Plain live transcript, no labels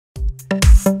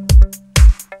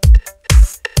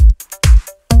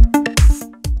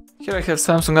Here I have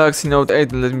Samsung Galaxy Note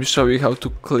 8 and let me show you how to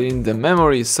clean the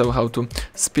memory, so how to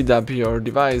speed up your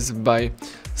device by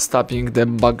stopping the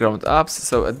background apps.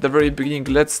 So at the very beginning,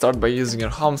 let's start by using your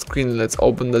home screen. Let's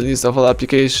open the list of all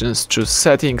applications, choose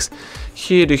settings.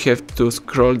 Here you have to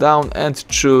scroll down and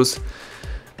choose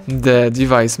the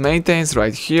device maintains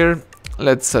right here.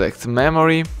 Let's select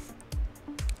memory.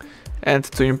 And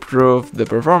to improve the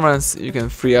performance, you can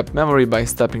free up memory by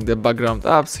stopping the background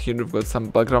apps. Here we've got some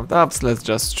background apps. Let's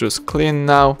just choose clean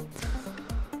now.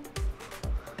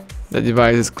 The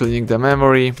device is cleaning the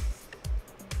memory.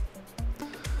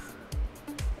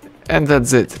 And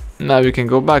that's it. Now you can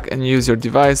go back and use your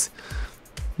device.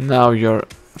 Now your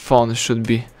phone should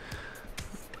be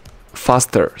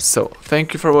faster. So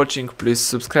thank you for watching. Please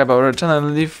subscribe our channel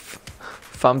and leave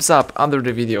thumbs up under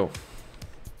the video.